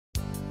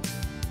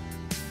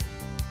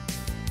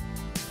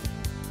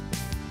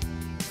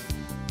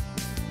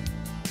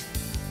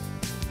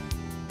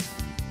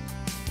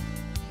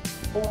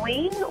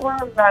We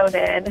were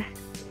voted,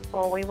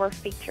 we were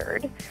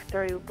featured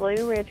through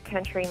Blue Ridge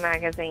Country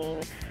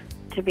Magazine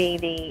to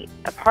be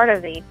a part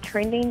of the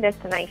trending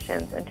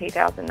destinations in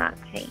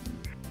 2019.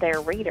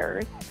 Their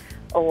readers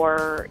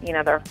or,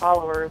 their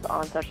followers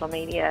on social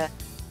media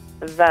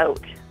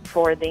vote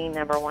for the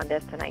number one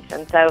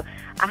destination. So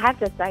I have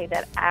to say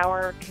that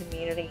our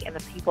community and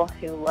the people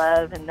who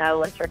love and know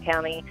Letcher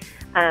County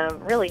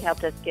really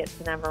helped us get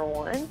to number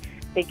one,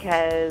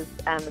 because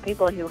the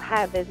people who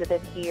have visited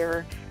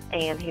here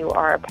and who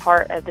are a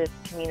part of this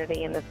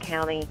community in this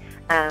county,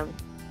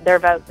 their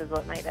votes is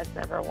what made us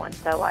number one.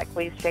 So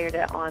we've shared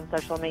it on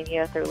social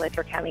media through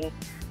Letcher County's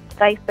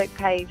Facebook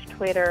page,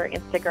 Twitter,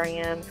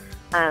 Instagram,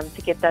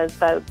 to get those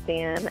votes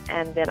in,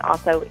 and then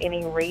also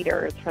any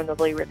readers from the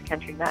Blue Ridge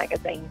Country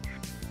Magazine.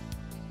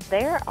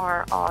 There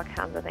are all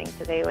kinds of things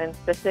to do, and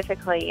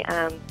specifically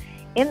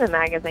in the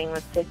magazine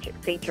was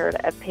featured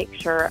a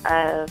picture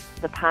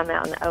of the Pine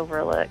Mountain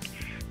Overlook,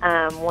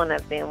 one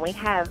of them. We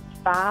have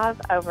 5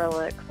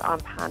 overlooks on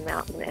Pine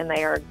Mountain, and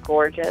they are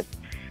gorgeous.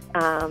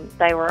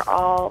 They were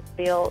all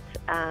built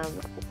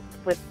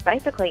with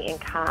basically in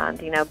kind,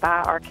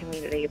 by our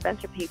community. A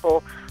bunch of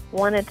people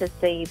wanted to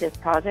see this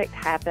project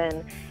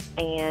happen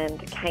and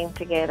came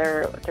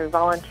together through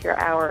volunteer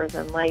hours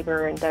and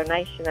labor and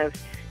donation of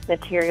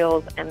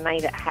materials and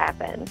made it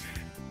happen.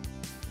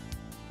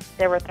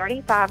 There were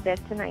 35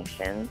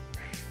 destinations,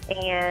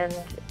 and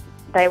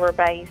they were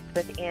based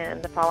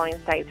within the following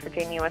states: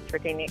 Virginia, West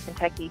Virginia,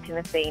 Kentucky,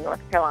 Tennessee,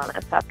 North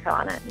Carolina, South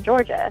Carolina, and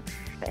Georgia.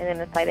 And in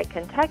the state of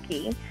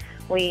Kentucky,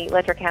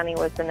 Letcher County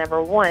was the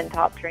number one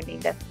top trending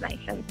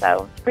destination.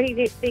 So it's a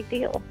pretty big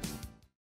deal.